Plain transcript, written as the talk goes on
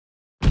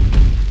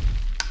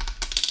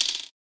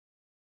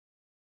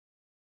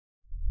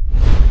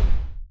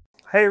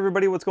Hey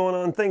everybody, what's going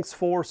on? Thanks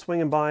for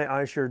swinging by.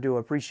 I sure do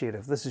appreciate it.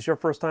 If this is your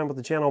first time with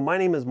the channel, my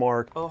name is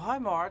Mark. Oh, hi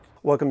Mark.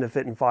 Welcome to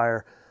Fit and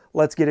Fire.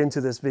 Let's get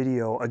into this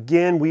video.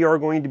 Again, we are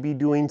going to be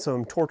doing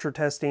some torture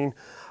testing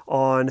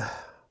on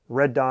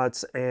red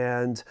dots,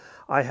 and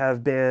I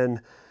have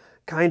been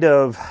kind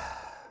of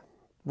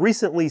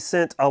recently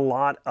sent a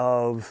lot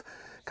of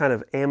kind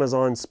of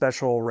Amazon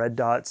special red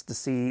dots to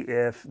see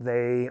if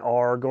they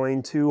are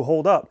going to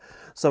hold up.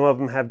 Some of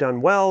them have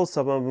done well,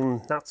 some of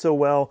them not so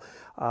well,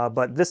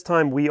 but this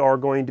time we are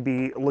going to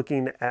be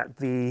looking at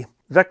the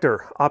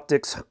Vector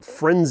Optics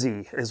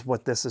Frenzy is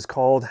what this is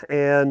called,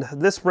 and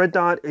this red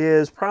dot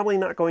is probably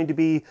not going to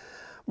be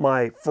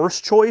my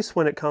first choice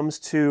when it comes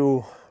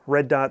to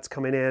red dots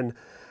coming in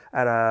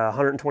at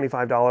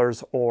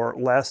 $125 or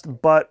less,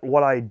 but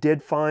what I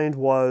did find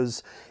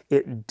was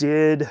it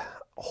did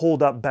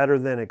hold up better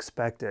than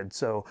expected,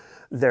 so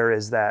there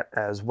is that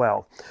as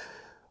well.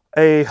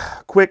 A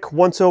quick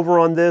once over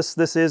on this.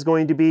 This is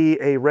going to be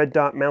a red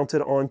dot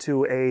mounted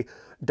onto a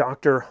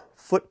Dr.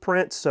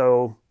 footprint,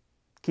 so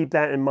keep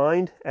that in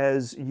mind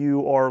as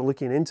you are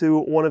looking into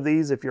one of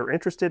these if you're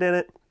interested in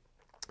it.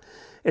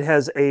 It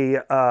has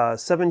a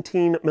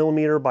 17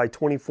 millimeter by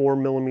 24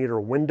 millimeter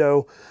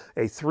window,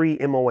 a 3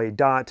 MOA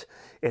dot.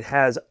 It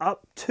has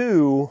up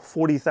to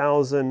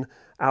 40,000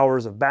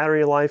 hours of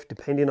battery life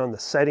depending on the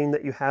setting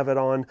that you have it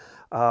on.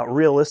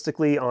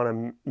 Realistically, on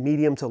a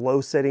medium to low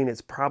setting,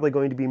 it's probably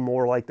going to be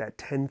more like that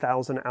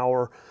 10,000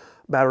 hour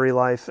battery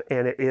life,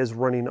 and it is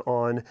running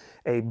on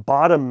a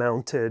bottom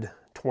mounted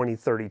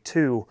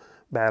 2032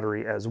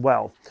 battery as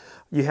well.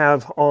 You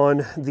have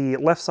on the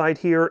left side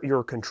here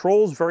your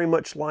controls, very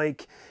much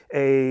like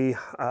a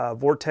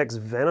Vortex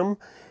Venom,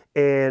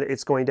 and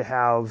it's going to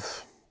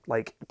have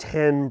like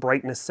 10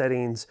 brightness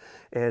settings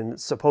and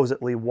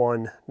supposedly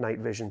 1 night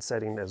vision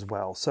setting as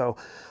well. So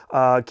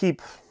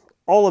keep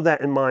all of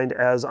that in mind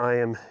as I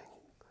am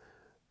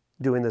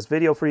doing this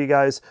video for you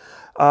guys.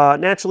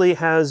 Naturally, it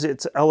has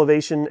its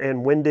elevation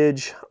and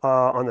windage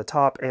on the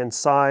top and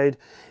side,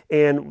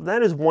 and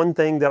that is one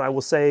thing that I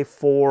will say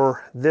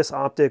for this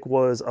optic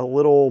was a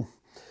little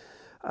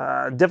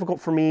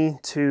difficult for me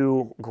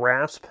to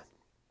grasp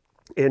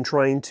in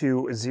trying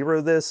to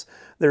zero this.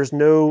 There's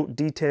no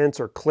detents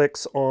or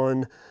clicks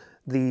on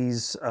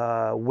these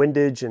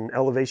windage and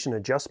elevation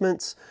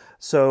adjustments,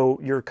 so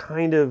you're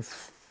kind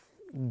of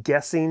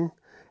guessing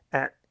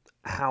at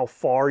how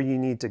far you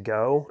need to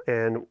go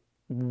and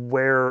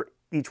where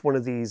each one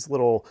of these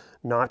little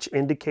notch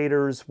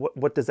indicators,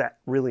 what does that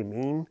really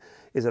mean?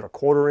 Is it a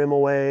quarter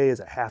MOA?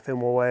 Is it half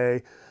MOA?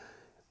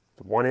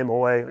 1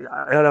 MOA?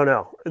 I don't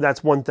know.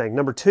 That's one thing.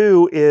 Number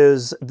two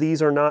is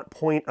these are not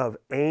point of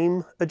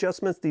aim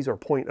adjustments. These are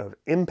point of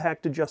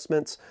impact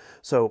adjustments.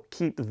 So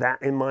keep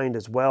that in mind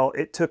as well.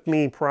 It took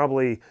me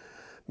probably,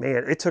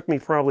 man, it took me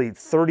probably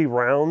 30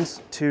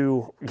 rounds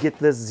to get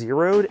this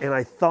zeroed, and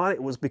I thought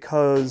it was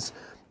because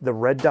the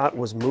red dot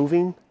was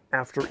moving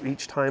after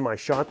each time I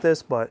shot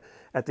this, but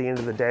at the end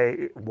of the day,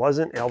 it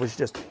wasn't. I was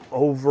just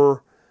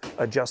over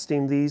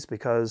adjusting these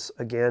because,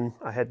 again,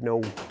 I had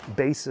no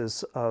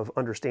basis of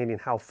understanding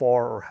how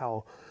far or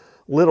how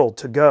little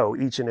to go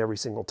each and every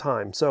single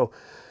time. So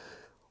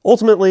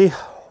ultimately,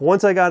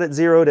 once I got it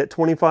zeroed at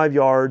 25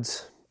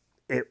 yards,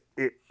 it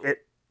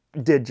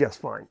did just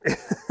fine.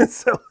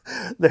 So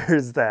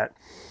there's that.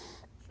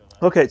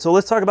 Okay, so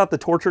let's talk about the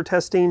torture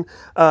testing.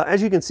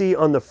 As you can see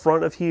on the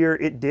front of here,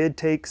 it did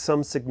take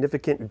some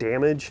significant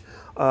damage,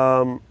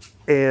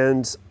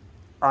 and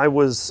I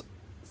was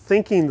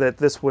thinking that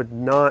this would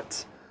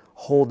not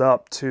hold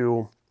up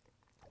to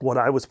what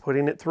I was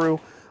putting it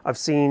through. I've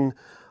seen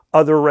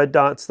other red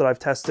dots that I've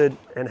tested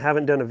and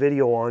haven't done a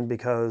video on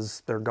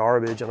because they're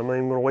garbage and I'm not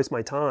even going to waste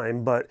my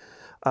time, but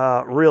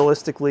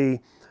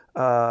realistically,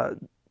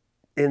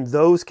 in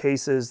those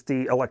cases,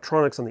 the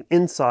electronics on the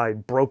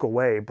inside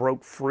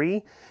broke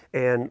free,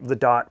 and the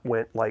dot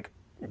went like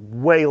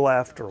way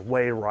left or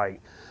way right.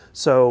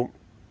 So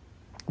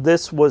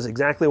this was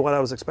exactly what I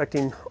was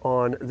expecting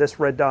on this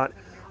red dot.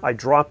 I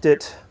dropped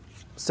it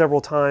several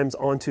times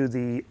onto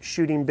the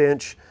shooting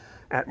bench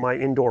at my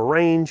indoor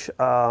range.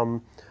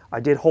 I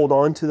did hold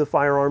on to the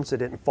firearms so it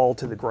didn't fall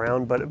to the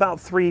ground, but about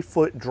 3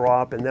 foot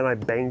drop, and then I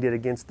banged it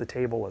against the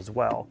table as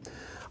well.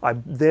 I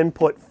then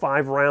put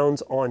 5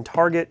 rounds on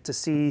target to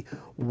see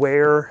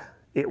where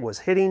it was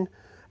hitting,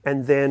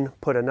 and then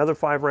put another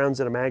 5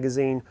 rounds in a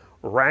magazine,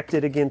 racked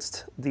it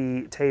against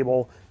the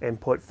table, and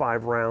put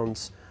 5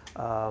 rounds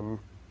on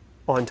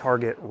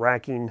target,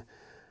 racking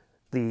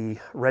the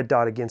red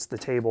dot against the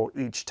table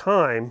each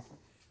time,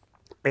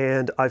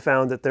 and I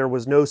found that there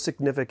was no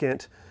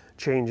significant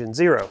change in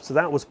zero. So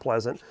that was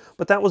pleasant,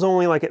 but that was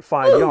only like at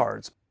 5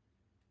 yards.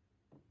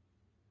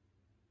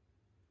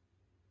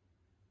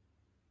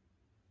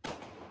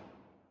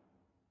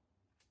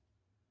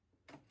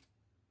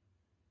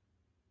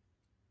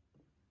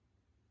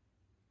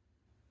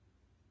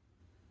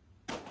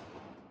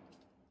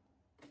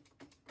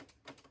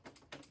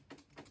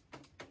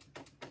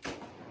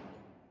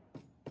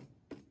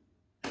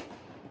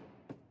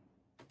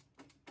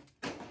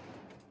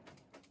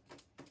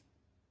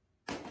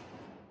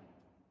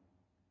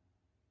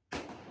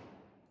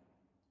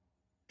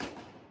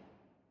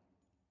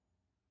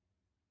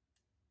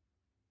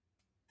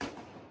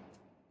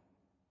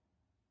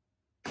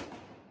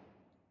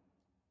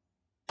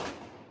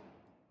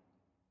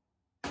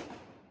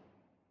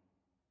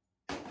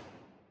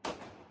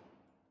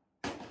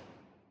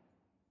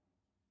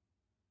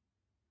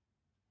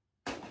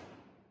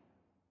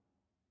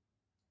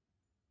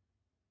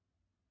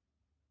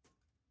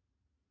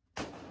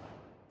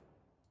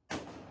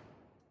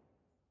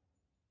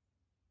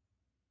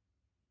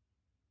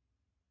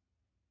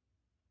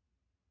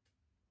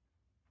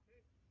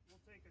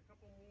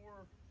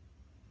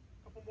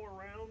 Couple more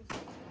rounds.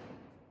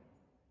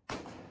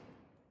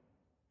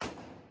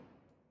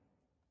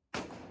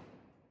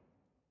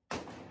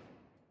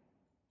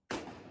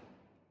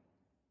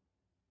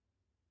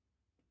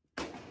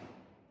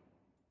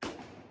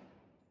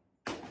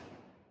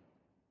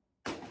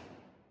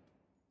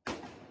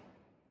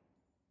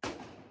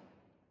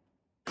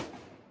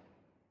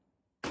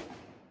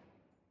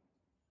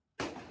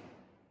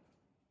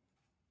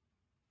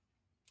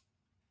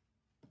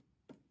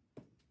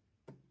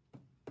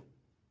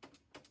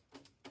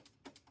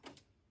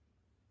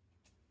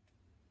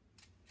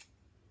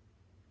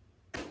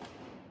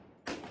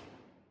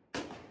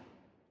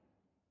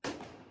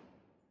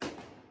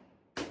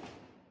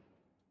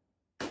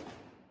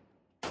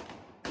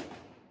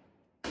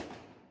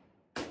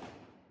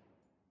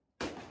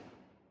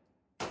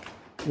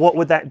 What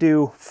would that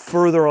do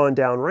further on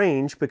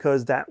downrange?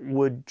 Because that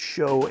would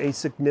show a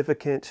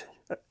significant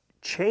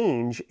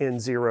change in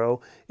zero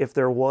if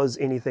there was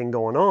anything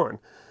going on.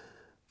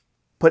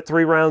 Put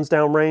 3 rounds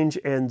downrange,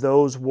 and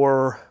those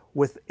were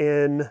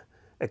within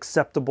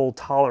acceptable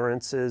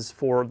tolerances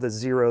for the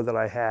zero that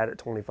I had at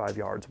 25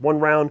 yards. One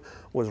round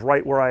was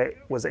right where I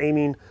was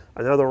aiming.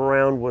 Another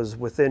round was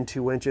within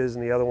 2 inches,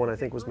 and the other one I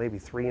think was maybe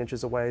 3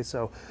 inches away.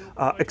 So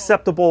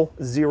acceptable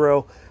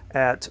zero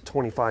at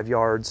 25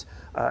 yards.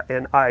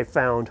 And I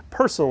found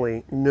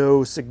personally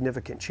no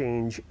significant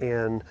change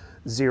in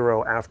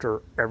zero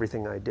after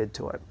everything I did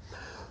to it.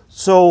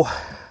 So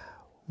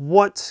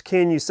what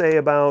can you say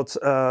about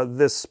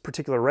this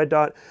particular red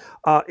dot?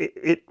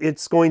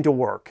 It's going to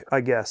work,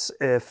 I guess.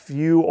 If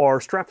you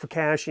are strapped for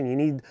cash and you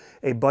need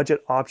a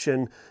budget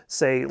option,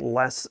 say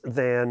less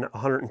than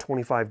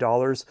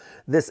 $125,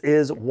 this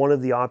is one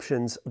of the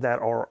options that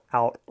are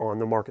out on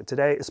the market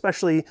today,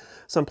 especially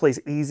someplace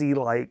easy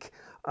like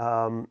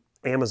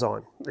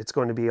Amazon. It's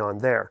going to be on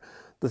there.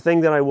 The thing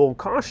that I will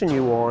caution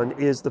you on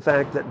is the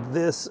fact that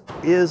this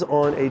is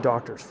on a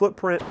doctor's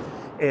footprint,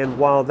 and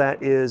while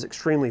that is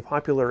extremely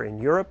popular in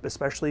Europe,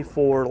 especially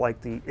for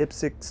like the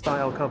IPSC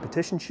style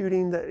competition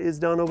shooting that is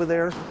done over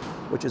there,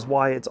 which is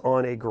why it's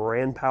on a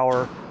Grand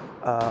Power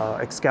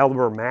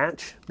Excalibur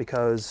match,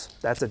 because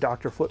that's a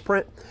doctor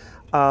footprint.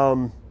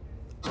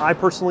 I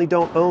personally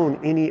don't own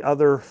any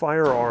other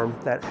firearm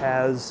that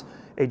has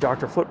a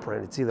doctor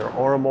footprint. It's either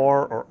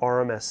RMR or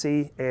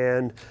RMSC,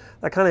 and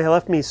that kind of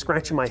left me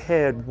scratching my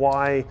head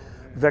why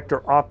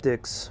Vector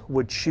Optics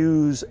would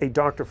choose a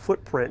doctor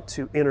footprint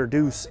to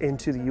introduce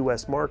into the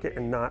US market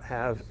and not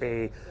have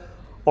a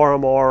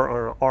RMR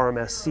or an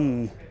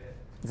RMSC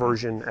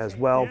version as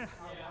well.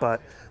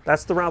 But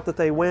that's the route that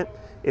they went.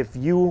 If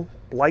you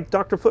like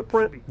doctor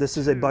footprint, this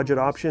is a budget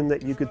option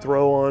that you could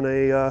throw on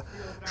a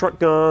truck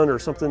gun or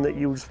something that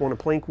you just want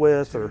to plink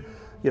with, or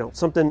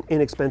something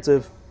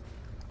inexpensive.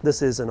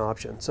 This is an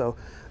option. So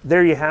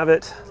there you have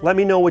it. Let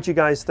me know what you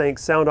guys think.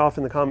 Sound off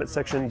in the comment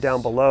section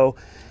down below.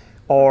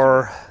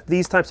 Are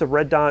these types of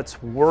red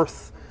dots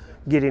worth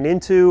getting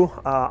into?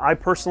 I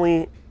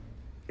personally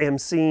am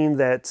seeing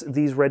that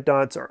these red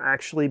dots are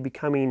actually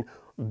becoming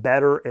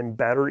better and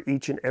better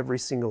each and every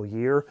single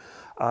year.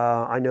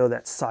 I know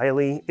that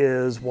Siley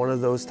is one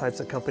of those types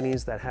of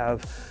companies that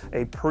have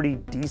a pretty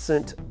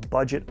decent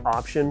budget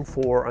option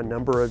for a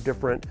number of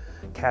different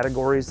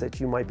categories that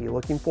you might be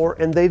looking for,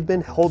 and they've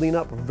been holding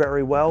up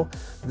very well.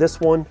 This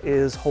one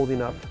is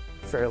holding up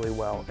fairly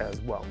well as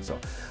well. So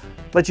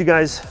let you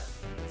guys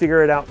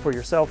figure it out for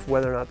yourself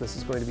whether or not this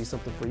is going to be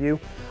something for you.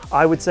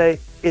 I would say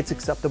it's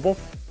acceptable,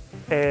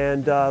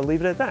 and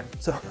leave it at that.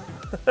 So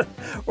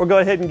we'll go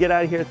ahead and get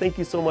out of here. Thank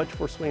you so much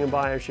for swinging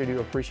by. I sure do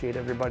appreciate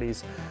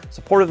everybody's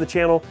support of the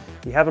channel.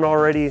 If you haven't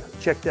already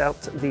checked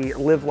out the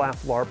Live,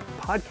 Laugh, LARP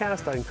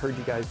podcast, I encourage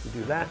you guys to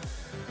do that.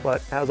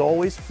 But as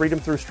always, freedom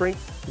through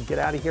strength. Get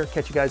out of here.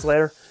 Catch you guys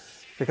later.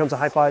 Here comes a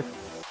high five.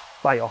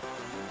 Bye, y'all.